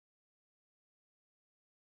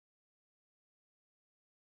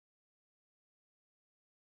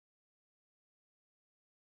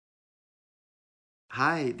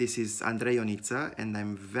Hi, this is Andrei Ionita, and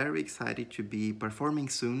I'm very excited to be performing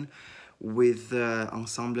soon with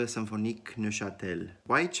Ensemble Symphonique Neuchâtel.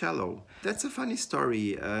 Why cello? That's a funny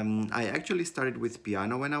story. I actually started with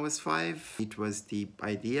piano when I was 5. It was the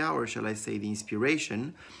idea, or shall I say the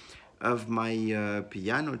inspiration, of my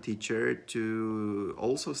piano teacher to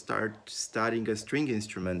also start studying a string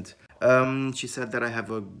instrument. She said that I have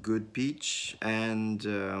a good pitch and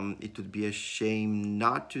it would be a shame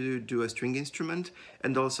not to do a string instrument.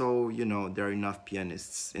 And also, there are enough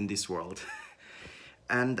pianists in this world.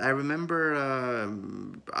 And I remember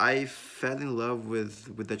I fell in love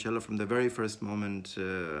with the cello from the very first moment.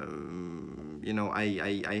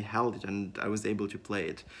 I held it and I was able to play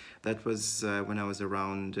it. That was when I was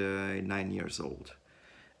around 9 years old.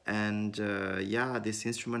 And yeah, this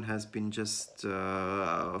instrument has been just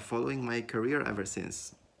following my career ever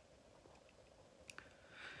since.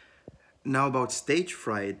 Now about stage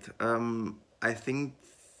fright, I think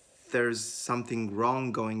there's something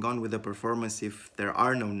wrong going on with the performance if there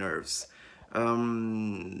are no nerves.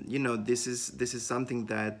 This is something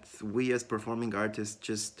that we as performing artists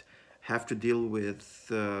just have to deal with,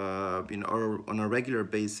 or on a regular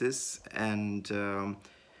basis. And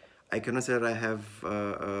I cannot say that I have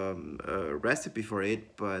a recipe for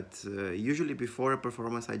it, but usually before a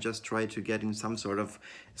performance, I just try to get in some sort of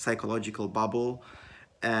psychological bubble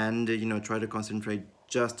and try to concentrate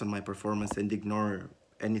just on my performance and ignore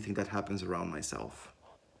anything that happens around myself.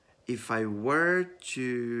 If I were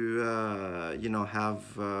to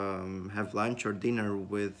have lunch or dinner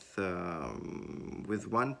with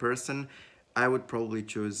one person, I would probably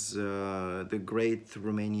choose the great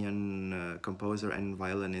Romanian composer and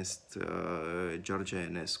violinist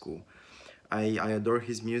Gheorghe. I adore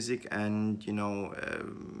his music, and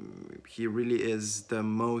he really is the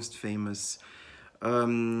most famous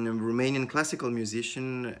Romanian classical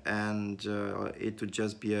musician, and it would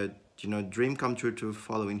just be a dream come true to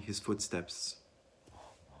follow in his footsteps.